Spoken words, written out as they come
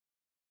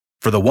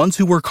For the ones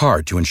who work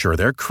hard to ensure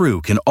their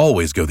crew can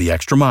always go the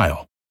extra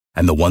mile,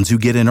 and the ones who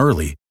get in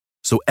early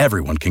so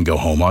everyone can go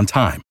home on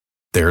time,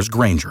 there's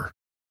Grainger,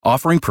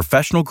 offering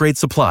professional-grade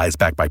supplies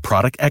backed by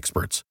product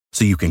experts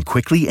so you can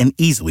quickly and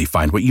easily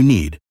find what you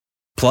need.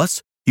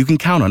 Plus, you can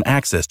count on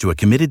access to a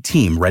committed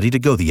team ready to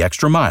go the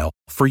extra mile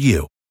for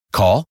you.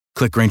 Call,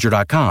 click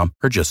Grainger.com,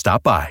 or just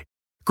stop by.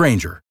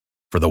 Grainger,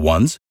 for the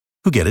ones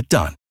who get it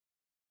done.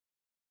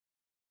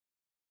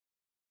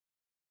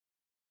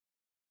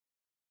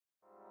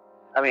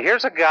 I mean,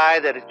 here's a guy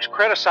that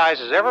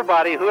criticizes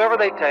everybody, whoever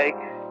they take.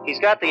 He's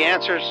got the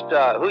answers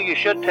to who you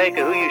should take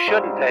and who you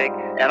shouldn't take.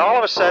 And all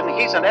of a sudden,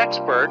 he's an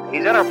expert.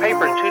 He's in our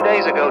paper 2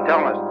 days ago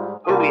telling us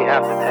who we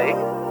have to take.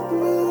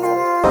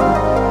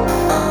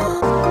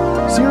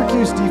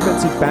 Syracuse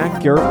defensive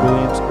back Garrett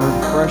Williams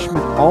earned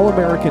freshman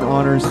All-American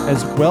honors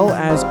as well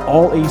as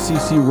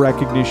All-ACC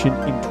recognition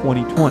in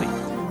 2020.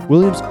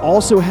 Williams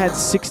also had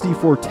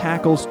 64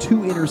 tackles,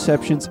 2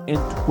 interceptions, and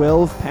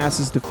 12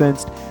 passes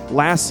defensed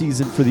last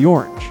season for the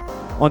Orange.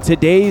 On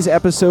today's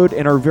episode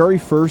and our very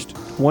first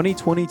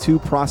 2022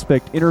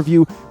 prospect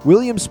interview,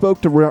 Williams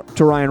spoke to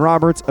Ryan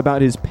Roberts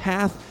about his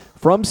path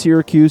from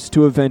Syracuse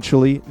to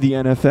eventually the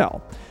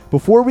NFL.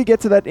 Before we get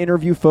to that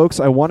interview, folks,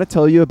 I want to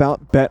tell you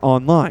about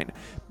BetOnline.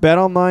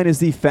 BetOnline is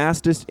the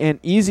fastest and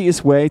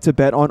easiest way to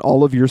bet on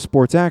all of your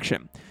sports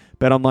action.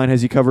 BetOnline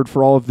has you covered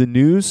for all of the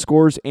news,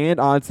 scores, and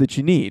odds that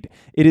you need.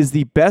 It is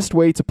the best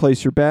way to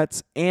place your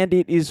bets, and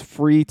it is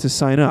free to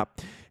sign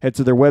up. Head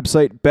to their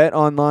website,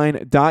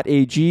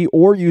 betonline.ag,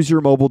 or use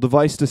your mobile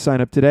device to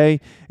sign up today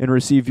and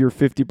receive your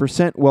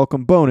 50%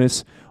 welcome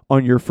bonus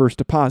on your first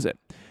deposit.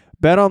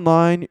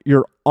 BetOnline,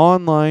 your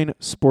online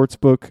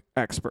sportsbook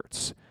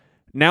experts.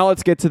 Now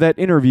let's get to that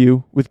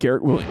interview with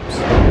Garrett Williams.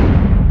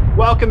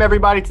 Welcome,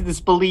 everybody, to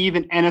this Believe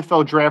in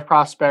NFL Draft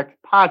Prospect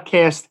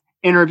podcast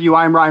interview.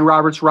 I'm Ryan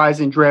Roberts,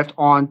 Rise and Draft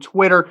on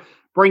Twitter,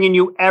 bringing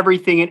you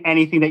everything and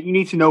anything that you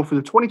need to know for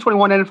the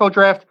 2021 NFL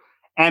Draft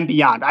and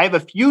beyond. I have a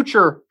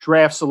future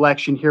draft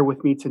selection here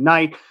with me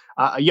tonight,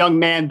 a young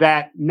man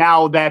that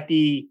now that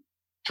the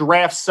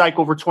draft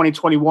cycle for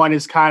 2021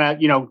 is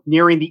kind of,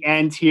 nearing the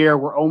end here,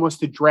 we're almost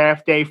to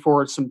draft day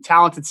for some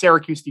talented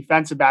Syracuse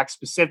defensive backs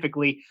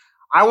specifically.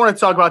 I want to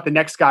talk about the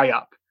next guy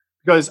up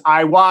because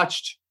I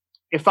watched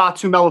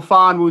Ifeatu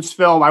Melifonwu's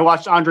film. I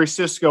watched Andre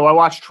Cisco. I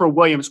watched Trill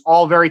Williams,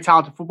 all very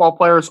talented football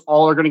players.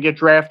 All are going to get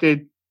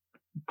drafted.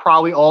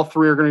 Probably all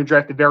 3 are going to be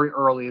drafted very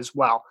early as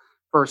well.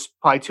 First,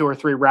 probably 2 or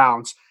 3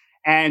 rounds.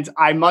 And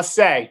I must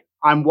say,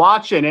 I'm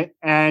watching it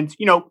and,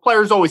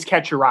 players always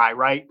catch your eye,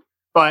 right?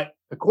 But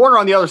the corner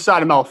on the other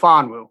side of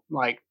Melifonwu,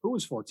 who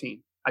was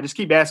 14? I just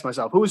keep asking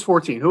myself, who was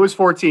 14? Who was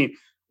 14?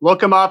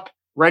 Look him up.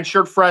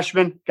 Redshirt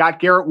freshman. Got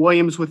Garrett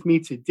Williams with me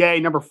today,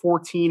 number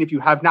 14. If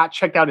you have not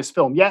checked out his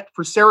film yet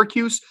for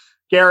Syracuse,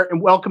 Garrett, I'm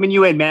welcoming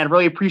you in, man.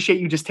 Really appreciate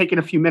you just taking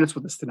a few minutes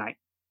with us tonight.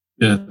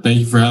 Yeah, thank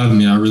you for having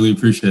me. I really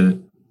appreciate it.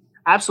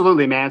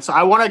 Absolutely, man. So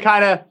I want to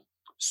kind of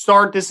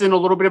start this in a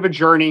little bit of a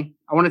journey.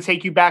 I want to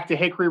take you back to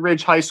Hickory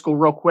Ridge High School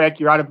real quick.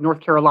 You're out of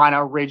North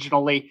Carolina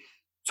originally.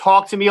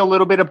 Talk to me a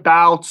little bit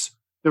about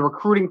the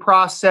recruiting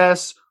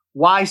process.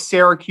 Why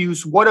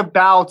Syracuse? What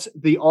about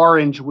the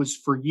Orange was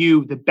for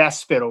you the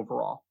best fit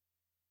overall?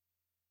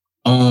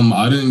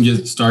 I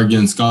didn't start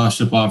getting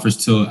scholarship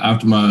offers till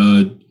after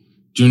my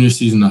junior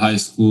season of high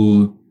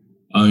school.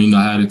 I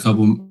had a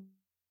couple,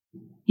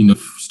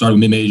 started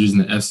mid-majors in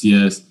the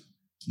FCS.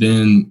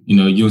 Then,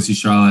 UNC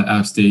Charlotte,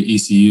 App State,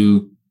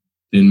 ECU,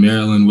 then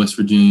Maryland, West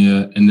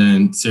Virginia, and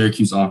then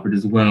Syracuse offered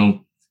as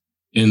well.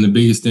 And the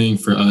biggest thing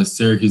for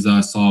Syracuse that I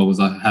saw was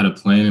I had a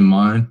plan in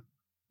mind,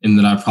 and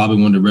that I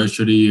probably wanted to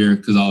redshirt a year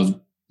because I was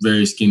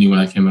very skinny when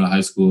I came out of high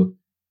school.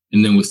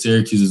 And then with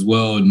Syracuse as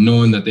well,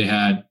 knowing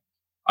that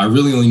I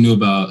really only knew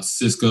about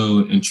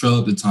Cisco and Trill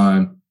at the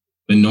time,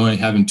 but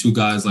having 2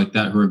 guys like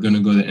that who are going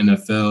to go to the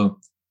NFL,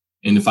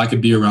 and if I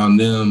could be around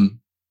them,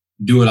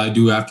 do what I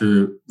do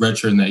after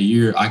redshirting that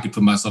year, I could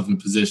put myself in a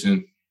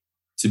position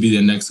to be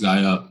the next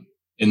guy up.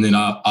 And then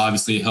I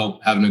obviously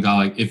help having a guy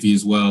like Iffy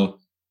as well,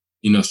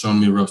 showing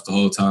me the ropes the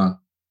whole time.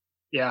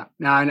 Yeah,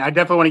 now and I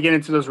definitely want to get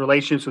into those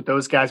relationships with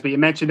those guys, but you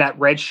mentioned that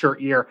red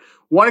shirt year.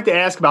 Wanted to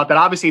ask about that.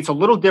 Obviously, it's a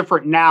little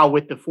different now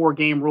with the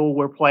 4-game rule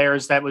where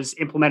players that was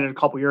implemented a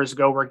couple years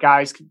ago where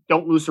guys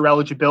don't lose their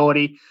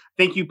eligibility. I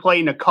think you played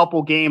in a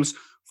couple games.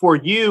 For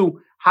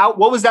you,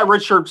 what was that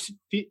red shirt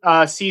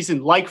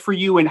season like for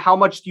you, and how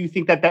much do you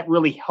think that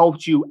really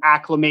helped you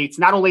acclimate,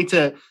 not only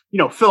to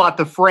fill out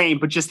the frame,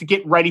 but just to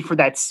get ready for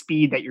that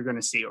speed that you're going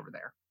to see over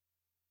there?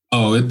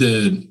 Oh, it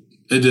did.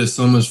 It did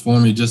so much for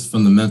me just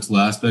from the mental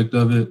aspect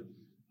of it.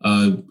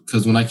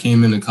 Because when I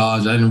came into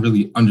college, I didn't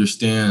really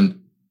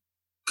understand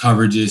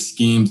coverages,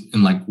 schemes,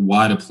 and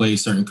why to play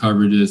certain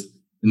coverages.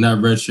 In that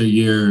redshirt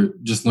year,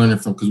 just learning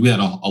because we had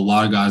a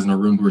lot of guys in our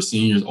room who were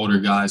seniors, older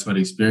guys who had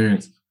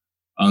experience.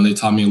 They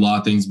taught me a lot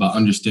of things about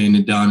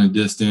understanding down and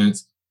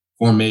distance,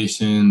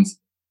 formations,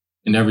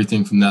 and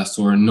everything from that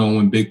sort, and knowing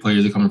when big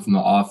players are coming from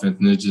the offense.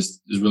 And it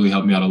really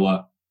helped me out a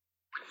lot.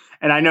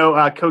 And I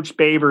know Coach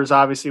Babers,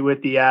 obviously,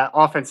 with the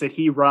offense that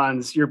he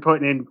runs, you're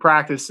putting in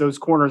practice, those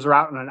corners are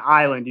out on an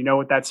island. You know,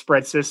 with that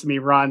spread system he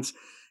runs.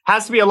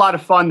 Has to be a lot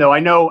of fun, though. I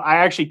know I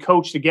actually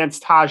coached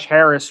against Taj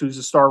Harris, who's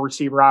a star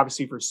receiver,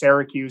 obviously, for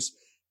Syracuse.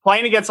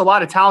 Playing against a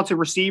lot of talented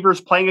receivers,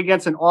 playing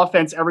against an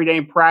offense every day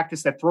in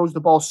practice that throws the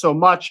ball so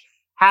much,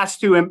 has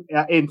to,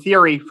 in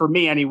theory, for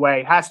me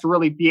anyway, has to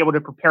really be able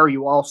to prepare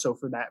you also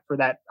for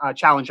that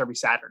challenge every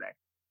Saturday.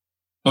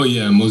 Oh,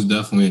 yeah, most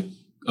definitely.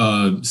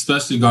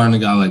 Especially guarding a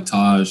guy like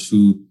Taj,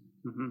 who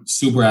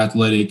super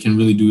athletic, can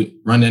really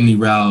run any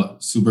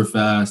route, super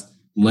fast,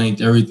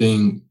 length,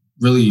 everything.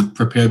 Really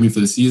prepared me for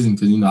the season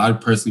because, I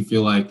personally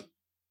feel like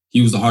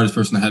he was the hardest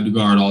person I had to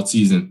guard all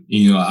season.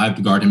 I have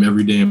to guard him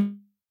every day in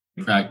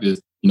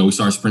practice. We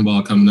start spring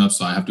ball coming up,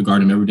 so I have to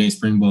guard him every day in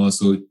spring ball.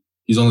 So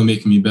he's only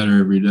making me better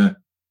every day.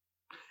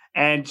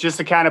 And just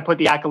to kind of put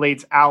the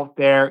accolades out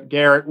there,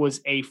 Garrett was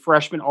a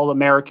freshman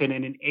All-American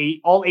and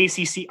an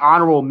All-ACC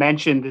honorable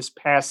mention this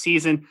past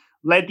season,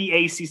 led the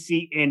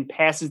ACC in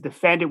passes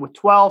defended with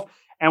 12,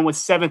 and was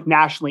 7th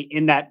nationally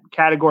in that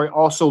category.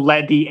 Also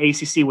led the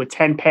ACC with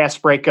 10 pass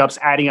breakups,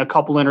 adding a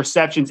couple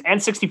interceptions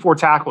and 64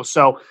 tackles.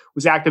 So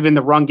was active in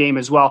the run game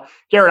as well.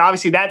 Garrett,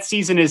 obviously that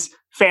season is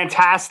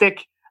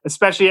fantastic,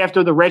 especially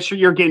after the redshirt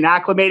year, getting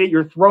acclimated.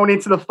 You're thrown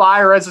into the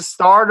fire as a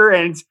starter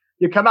and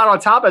you come out on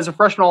top as a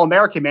freshman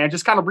All-American, man.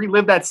 Just kind of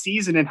relive that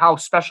season and how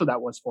special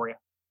that was for you.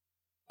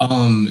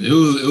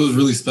 It was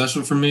really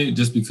special for me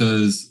just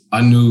because I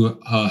knew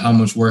how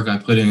much work I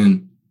put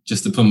in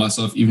just to put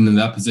myself even in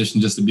that position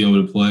just to be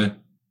able to play.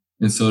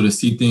 And so to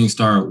see things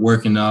start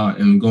working out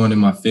and going in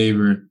my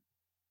favor,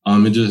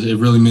 it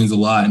really means a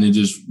lot. And it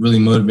just really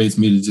motivates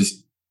me to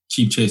just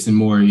keep chasing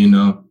more,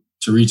 to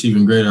reach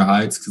even greater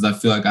heights. Cause I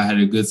feel like I had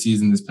a good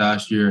season this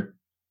past year,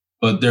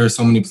 but there are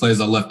so many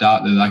plays I left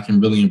out that I can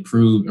really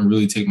improve and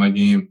really take my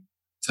game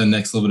to the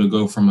next level to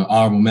go from an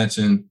honorable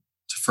mention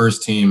to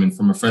first team and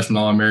from a freshman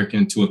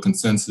All-American to a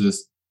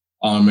consensus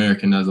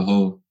All-American as a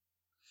whole.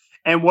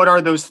 And what are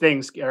those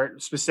things,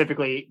 Garrett,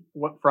 specifically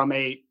from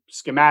a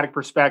schematic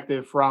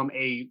perspective, from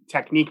a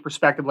technique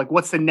perspective? Like,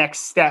 what's the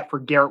next step for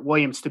Garrett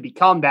Williams to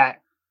become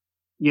that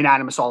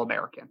unanimous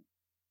All-American?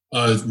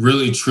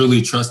 Really,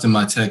 truly trusting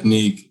my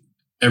technique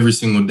every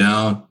single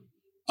down.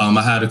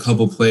 I had a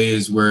couple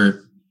plays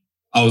where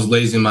I was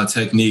lazy in my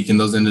technique, and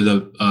those ended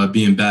up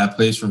being bad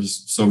plays for me.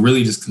 So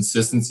really just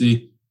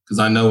consistency, because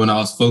I know when I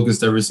was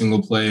focused every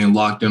single play and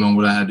locked in on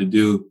what I had to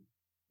do,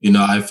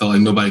 I felt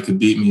like nobody could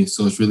beat me.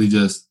 So it's really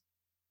just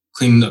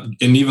cleaning up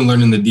and even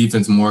learning the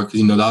defense more because,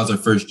 that was our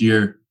first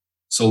year.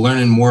 So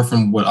learning more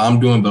from what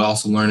I'm doing, but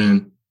also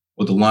learning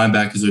what the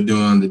linebackers are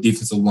doing, the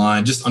defensive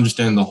line, just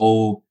understanding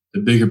the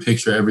bigger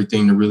picture,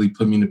 everything to really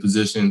put me in a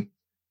position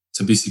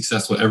to be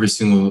successful every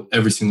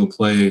single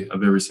play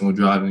of every single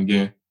drive in the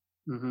game.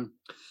 Mm-hmm.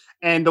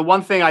 And the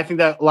one thing I think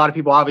that a lot of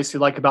people obviously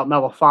like about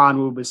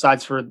Melifonwu,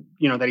 besides for,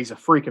 that he's a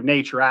freak of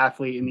nature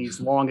athlete and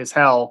he's long as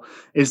hell,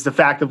 is the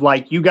fact of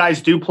like, you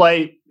guys do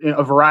play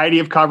a variety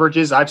of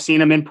coverages. I've seen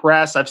him in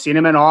press. I've seen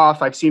him in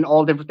off. I've seen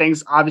all different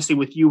things, obviously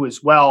with you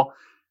as well.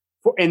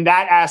 In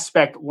that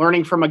aspect,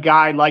 learning from a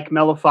guy like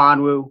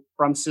Melifonwu,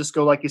 from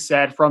Cisco, like you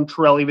said, from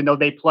Trill, even though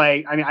they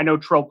play, I know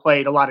Trill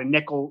played a lot of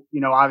nickel,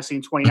 obviously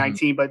in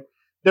 2019, but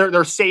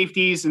they're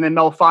safeties. And then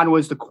Melifonwu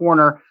is the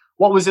corner.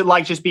 What was it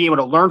like just being able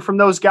to learn from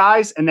those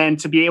guys and then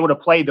to be able to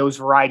play those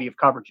variety of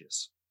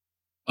coverages?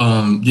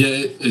 And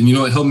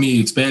it helped me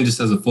expand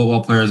just as a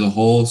football player as a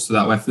whole. So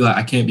that way I feel like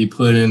I can't be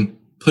put in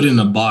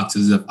a box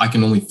as if I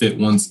can only fit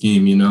one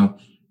scheme,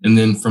 And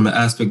then from an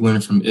aspect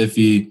learning from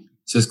Iffy,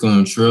 Cisco,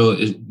 and Trill,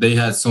 they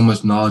had so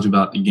much knowledge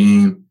about the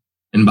game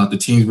and about the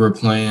teams we were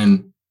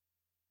playing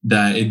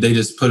that they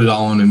just put it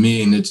all onto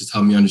me, and it just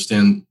helped me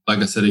understand, like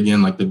I said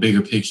again, like the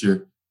bigger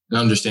picture and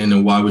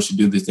understanding why we should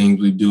do the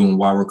things we do and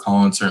why we're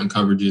calling certain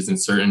coverages in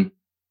certain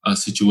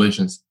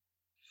situations.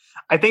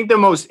 I think the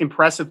most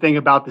impressive thing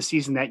about the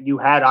season that you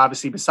had,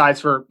 obviously,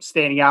 besides for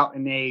standing out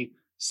in a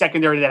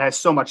secondary that has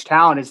so much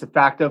talent, is the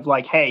fact of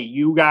like, hey,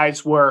 you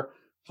guys were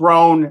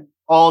thrown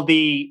all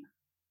the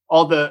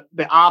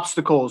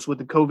obstacles with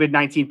the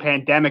COVID-19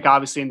 pandemic,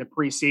 obviously in the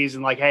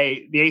preseason. Like,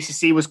 hey, the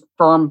ACC was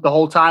firm the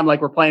whole time, like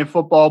we're playing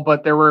football,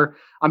 but there were,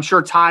 I'm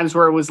sure, times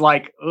where it was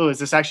like, oh, is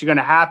this actually going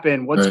to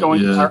happen? Is it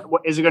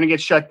going to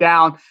get shut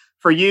down?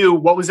 For you,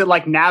 what was it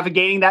like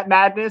navigating that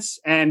madness?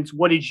 And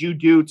what did you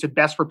do to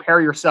best prepare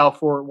yourself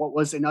for what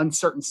was an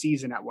uncertain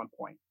season at one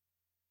point?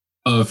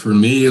 For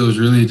me, it was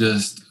really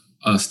just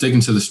sticking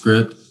to the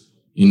script.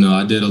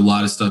 I did a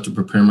lot of stuff to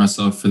prepare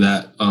myself for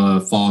that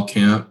fall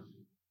camp.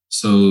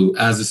 So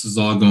as this is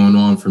all going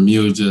on, for me, it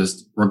was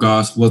just,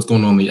 regardless of what's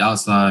going on the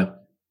outside,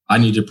 I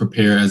need to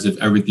prepare as if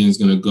everything's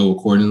going to go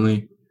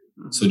accordingly.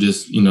 So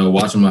just,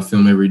 watching my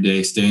film every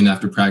day, staying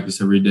after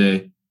practice every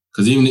day.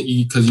 Because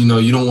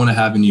you don't want to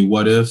have any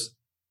what ifs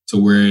to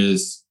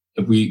whereas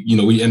if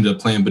we ended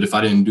up playing, but if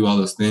I didn't do all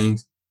those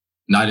things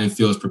and I didn't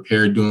feel as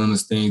prepared doing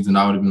those things, then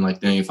I would have been like,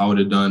 dang, if I would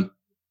have done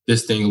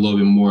this thing a little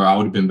bit more, I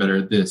would have been better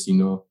at this,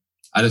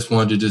 I just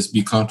wanted to just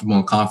be comfortable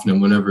and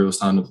confident whenever it was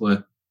time to play.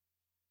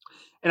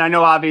 And I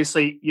know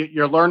obviously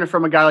you're learning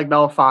from a guy like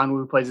Melifonwu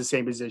who plays the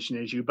same position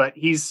as you, but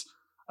he's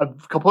a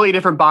completely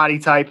different body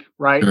type,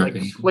 right? Right.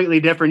 Like completely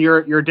different.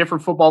 You're a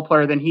different football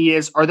player than he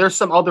is. Are there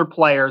some other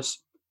players,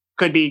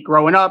 could be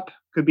growing up,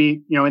 could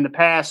be, in the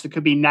past, it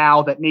could be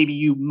now, that maybe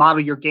you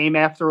model your game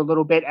after a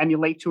little bit,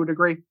 emulate to a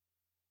degree?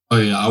 Oh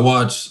yeah,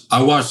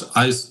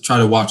 I try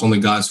to watch only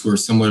guys who are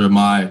similar to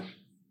my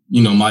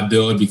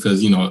build,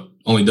 because,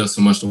 only does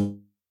so much to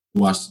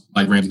watch,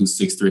 like Ramsey, who's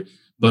 6'3".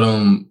 But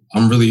I'm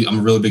a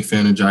really big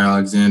fan of Jair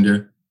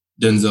Alexander,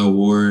 Denzel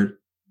Ward,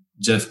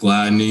 Jeff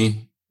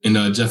Gladney, and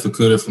Jeff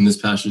Okudah from this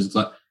past year's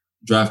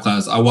draft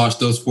class. I watched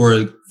those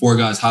four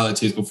guys' highlight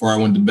tapes before I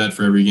went to bed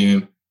for every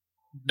game,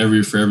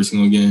 for every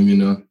single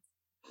game.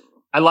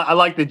 I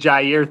like the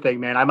Jair thing,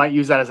 man. I might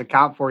use that as a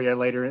comp for you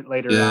later.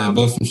 Yeah,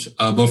 both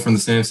from the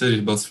same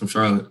city, both from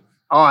Charlotte.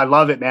 Oh, I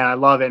love it, man. I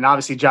love it. And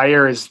obviously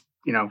Jair is,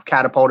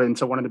 catapulted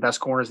into one of the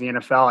best corners in the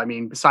NFL. I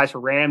mean, besides for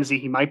Ramsey,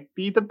 he might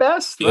be the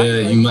best. Right?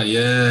 Yeah, he might.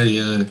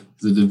 Yeah.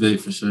 The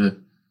debate for sure.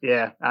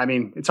 Yeah. I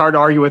mean, it's hard to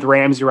argue with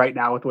Ramsey right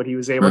now with what he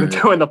was able to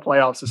do in the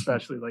playoffs,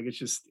 especially. Like, it's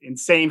just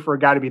insane for a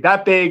guy to be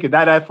that big and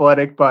that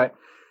athletic, but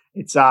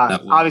it's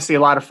obviously a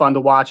lot of fun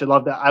to watch. I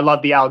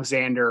love the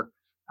Alexander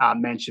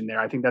mention there.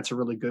 I think that's a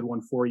really good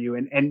one for you.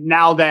 And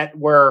now that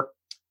we're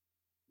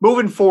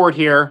moving forward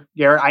here,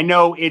 Garrett, I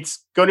know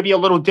it's going to be a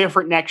little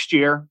different next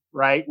year,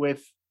 right?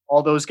 With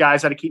all those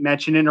guys that I keep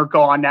mentioning are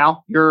gone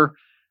now. You're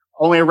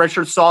only a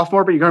redshirt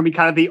sophomore, but you're going to be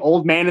kind of the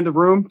old man in the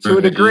room to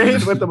a degree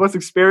with the most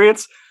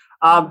experience.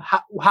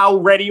 How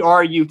ready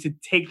are you to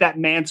take that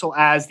mantle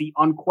as the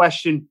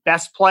unquestioned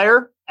best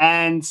player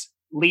and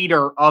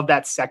leader of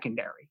that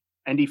secondary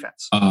and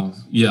defense?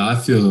 Yeah, I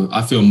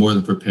feel more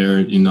than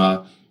prepared.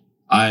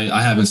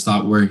 I haven't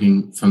stopped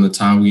working from the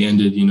time we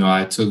ended.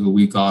 I took a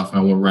week off and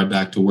I went right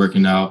back to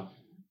working out,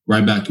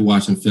 right back to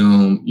watching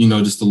film,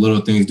 just the little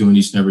things doing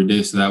each and every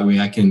day. So that way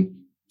I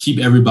can keep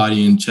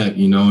everybody in check,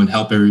 and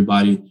help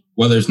everybody,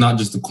 whether it's not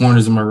just the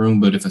corners in my room,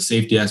 but if a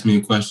safety asks me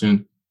a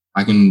question,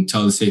 I can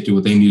tell the safety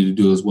what they need to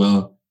do as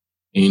well.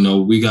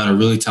 And, we got a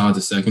really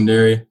talented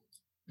secondary.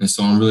 And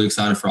so I'm really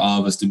excited for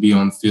all of us to be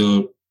on the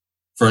field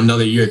for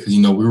another year, because,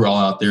 we were all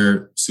out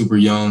there super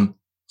young.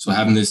 So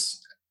having this,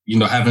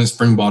 having a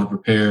spring ball to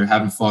prepare,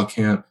 having fall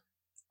camp,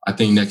 I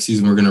think next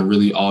season we're going to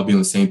really all be on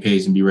the same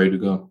page and be ready to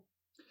go.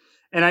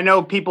 And I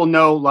know people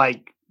know,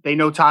 they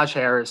know Taj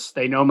Harris,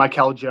 they know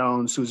Mikel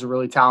Jones, who's a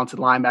really talented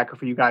linebacker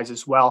for you guys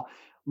as well.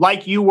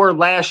 Like you were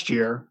last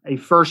year, a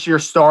first-year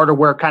starter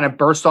where it kind of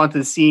burst onto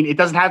the scene. It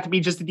doesn't have to be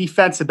just a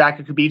defensive back.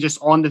 It could be just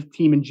on the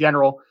team in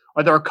general.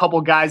 Are there a couple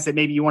guys that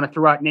maybe you want to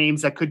throw out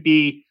names that could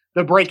be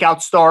the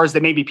breakout stars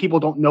that maybe people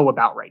don't know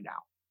about right now?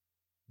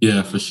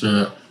 Yeah, for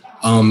sure.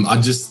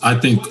 I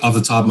think off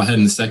the top of my head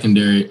in the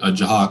secondary,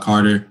 Jahad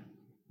Carter,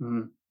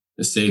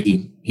 the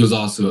safety. He was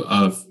also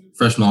a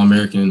freshman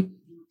All-American,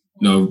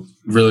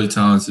 really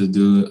talented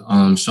dude.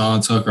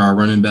 Sean Tucker, our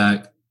running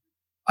back,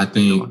 I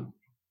think,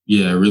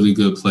 really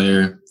good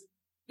player.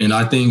 And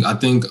I think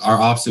our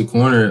opposite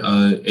corner,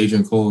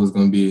 Adrian Cole, is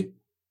going to be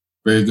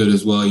very good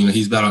as well.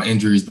 He's battled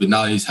injuries, but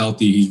now that he's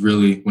healthy,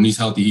 when he's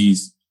healthy,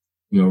 he's,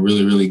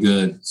 really, really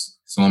good.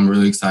 So I'm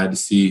really excited to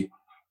see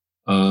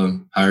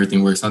how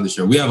everything works out this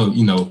year. We have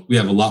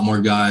a lot more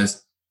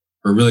guys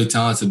who are really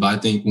talented, but I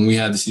think when we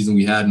had the season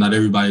we had, not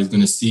everybody's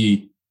going to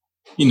see,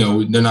 they're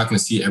not going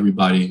to see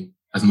everybody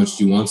as much as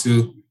you want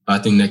to. But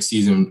I think next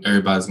season,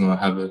 everybody's going to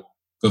have a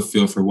good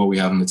feel for what we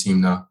have on the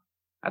team now.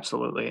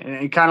 Absolutely.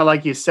 And kind of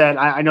like you said,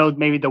 I know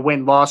maybe the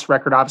win-loss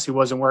record obviously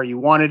wasn't where you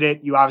wanted it.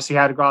 You obviously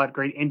had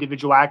great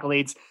individual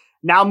accolades.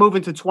 Now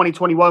moving to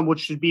 2021, which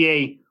should be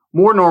a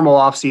more normal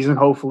offseason,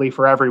 hopefully,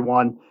 for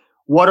everyone.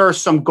 What are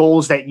some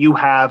goals that you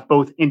have,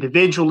 both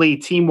individually,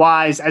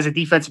 team-wise, as a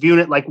defensive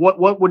unit? Like,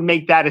 what would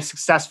make that a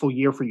successful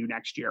year for you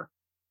next year?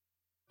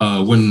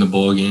 Winning the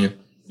bowl game.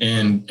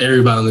 And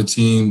everybody on the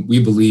team,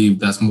 we believe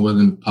that's more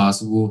than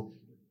possible.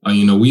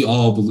 We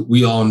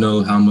all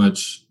know how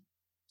much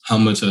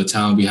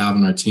talent we have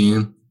on our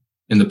team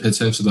and the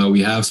potential that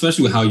we have,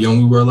 especially with how young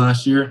we were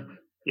last year.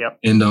 Yep.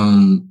 And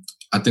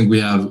I think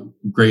we have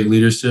great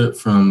leadership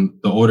from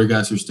the older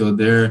guys who are still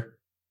there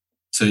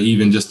to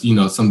even just,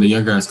 some of the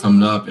younger guys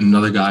coming up. And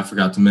another guy I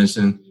forgot to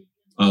mention,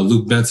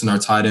 Luke Benson, our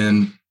tight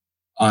end,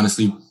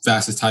 honestly,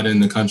 fastest tight end in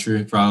the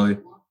country, probably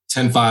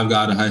 10.5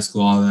 guy to high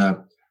school, all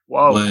that.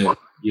 Whoa. But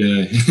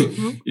yeah,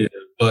 yeah.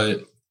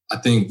 But I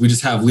think we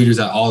just have leaders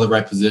at all the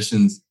right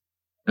positions.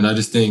 And I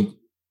just think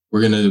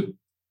we're going to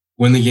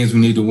win the games we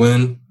need to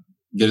win,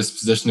 get us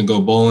positioned to go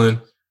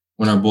bowling,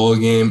 win our bowl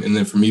game. And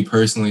then for me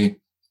personally,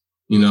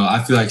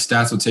 I feel like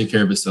stats will take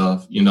care of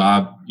itself.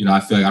 I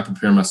feel like I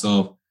prepare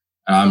myself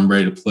and I'm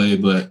ready to play,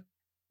 but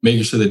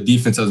making sure the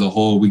defense as a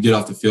whole, we get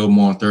off the field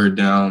more on third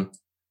down.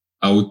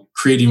 We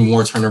create even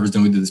more turnovers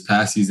than we did this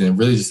past season. And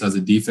really just as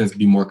a defense,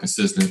 be more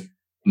consistent.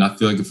 And I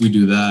feel like if we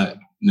do that,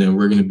 then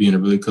we're going to be in a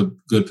really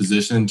good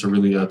position to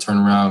really turn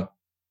around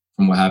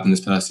from what happened this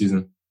past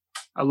season.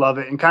 I love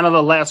it. And kind of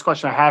the last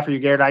question I have for you,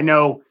 Garrett, I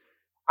know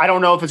I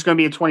don't know if it's going to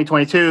be in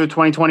 2022,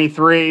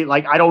 2023.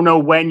 Like, I don't know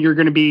when you're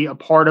going to be a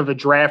part of a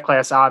draft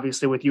class,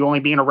 obviously, with you only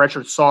being a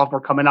redshirt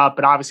sophomore coming up.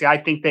 But obviously, I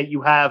think that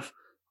you have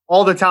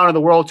all the talent in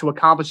the world to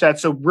accomplish that.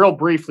 So real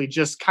briefly,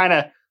 just kind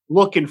of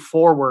looking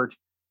forward,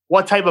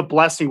 what type of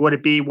blessing would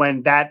it be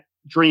when that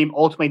dream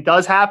ultimately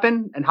does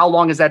happen? And how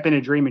long has that been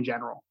a dream in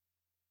general?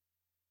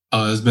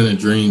 It's been a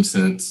dream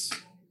since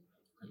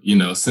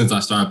I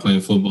started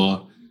playing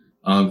football.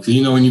 Because,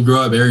 when you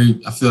grow up,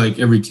 I feel like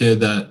every kid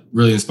that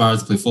really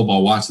inspires to play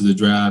football watches the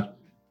draft.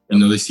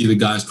 They see the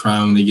guys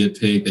crying when they get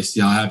picked. They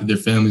see how happy their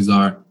families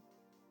are.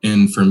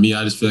 And for me,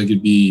 I just feel like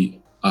it'd be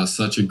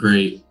such a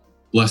great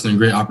blessing and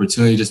great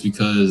opportunity just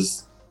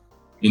because,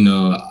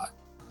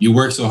 you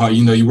work so hard.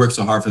 You work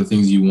so hard for the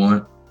things you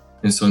want.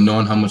 And so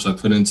knowing how much I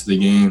put into the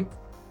game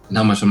and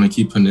how much I'm going to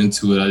keep putting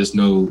into it, I just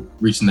know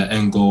reaching that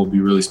end goal will be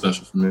really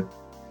special for me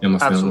and my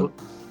family.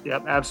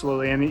 Yep,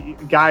 absolutely. And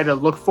a guy to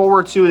look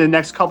forward to in the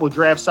next couple of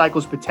draft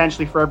cycles,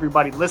 potentially for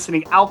everybody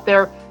listening out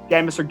there.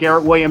 Again, Mr.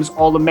 Garrett Williams,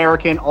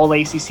 All-American,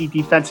 All-ACC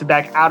defensive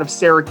back out of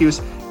Syracuse.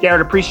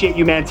 Garrett, appreciate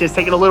you, man. Just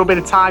taking a little bit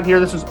of time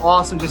here. This was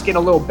awesome. Just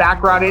getting a little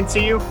background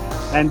into you,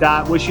 and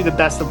wish you the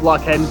best of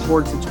luck heading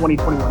towards the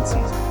 2021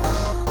 season.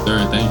 Sure,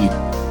 thank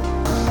you.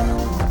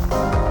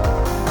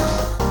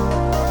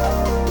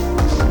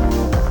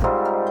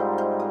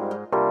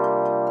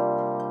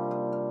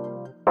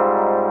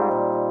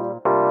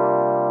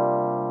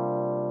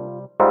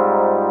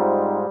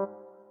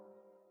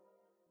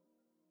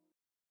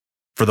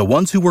 For the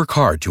ones who work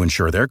hard to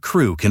ensure their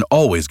crew can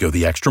always go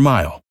the extra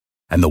mile,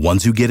 and the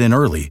ones who get in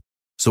early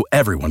so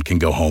everyone can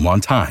go home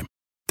on time,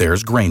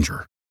 there's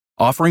Grainger,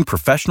 offering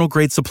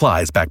professional-grade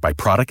supplies backed by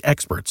product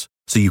experts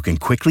so you can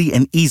quickly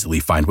and easily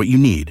find what you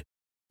need.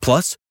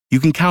 Plus, you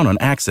can count on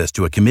access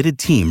to a committed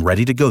team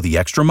ready to go the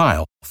extra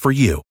mile for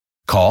you.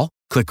 Call,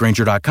 click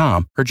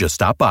Grainger.com, or just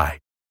stop by.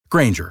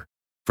 Grainger,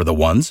 for the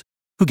ones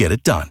who get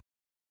it done.